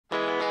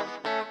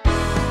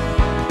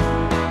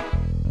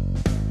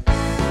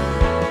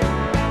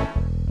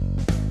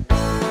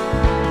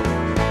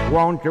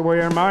Won't you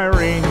wear my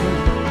ring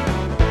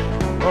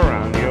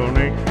around your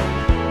neck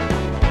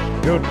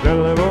to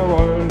tell the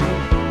world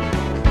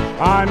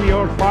I'm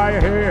yours by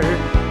head?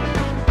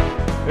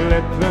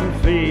 Let them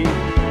see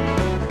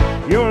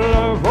your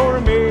love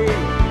for me,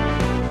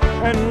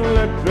 and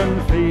let them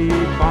see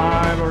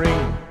my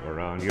ring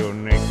around your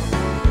neck.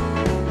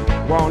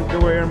 Won't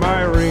you wear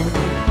my ring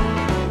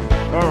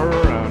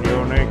around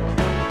your neck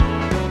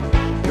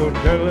to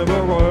tell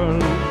the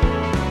world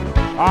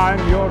I'm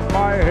yours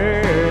by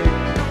head?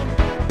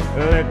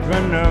 Let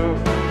them know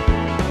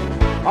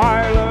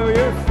I love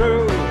you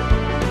so,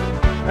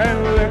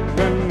 and let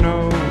them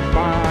know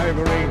my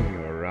ring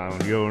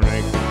around your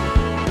neck.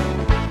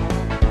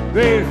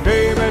 They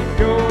say that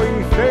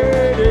going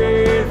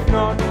steady is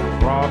not a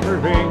proper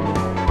thing.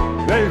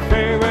 They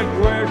say that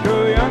we're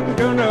too young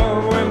to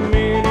know the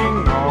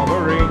meaning of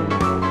a ring.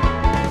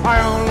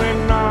 I only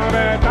know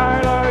that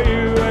I love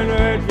you and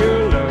that you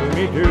love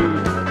me too.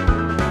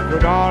 So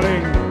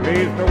darling,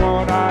 please do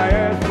what I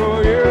ask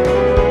for you.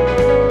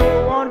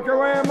 Won't you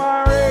wear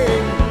my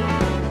ring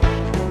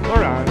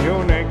around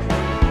your neck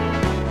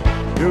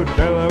to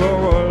tell the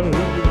world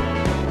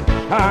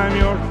I'm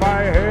yours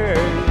by head?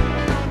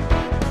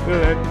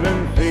 Let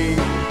them see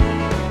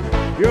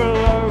your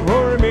love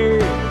for me,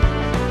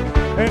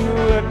 and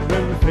let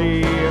them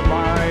see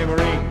my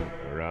ring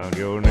around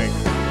your neck.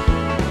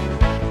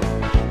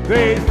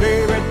 They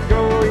say that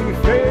going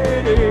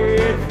steady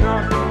is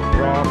not a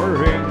proper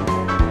thing.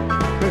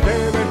 They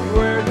say that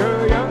we're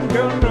too young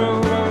to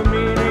know the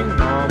meaning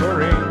of a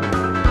ring.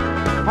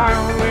 I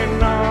only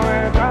know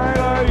that I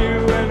love you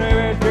and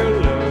that you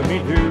love me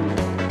too.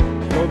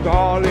 So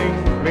darling,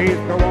 please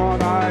do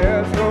what I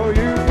ask for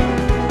you.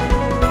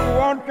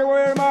 Won't you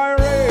wear my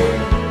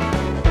ring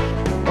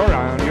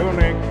around your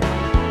neck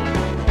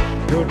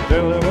to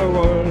tell the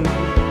world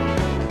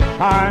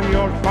I'm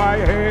yours by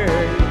head?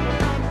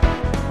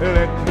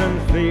 Let them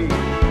see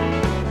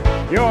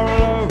your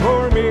love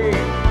for me,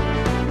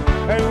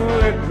 and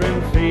let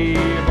them see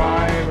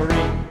my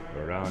ring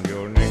around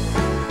your neck,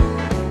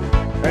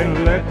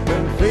 and let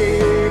them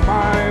see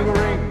my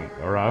ring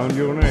around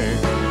your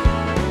neck,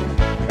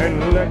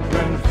 and let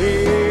them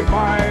see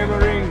my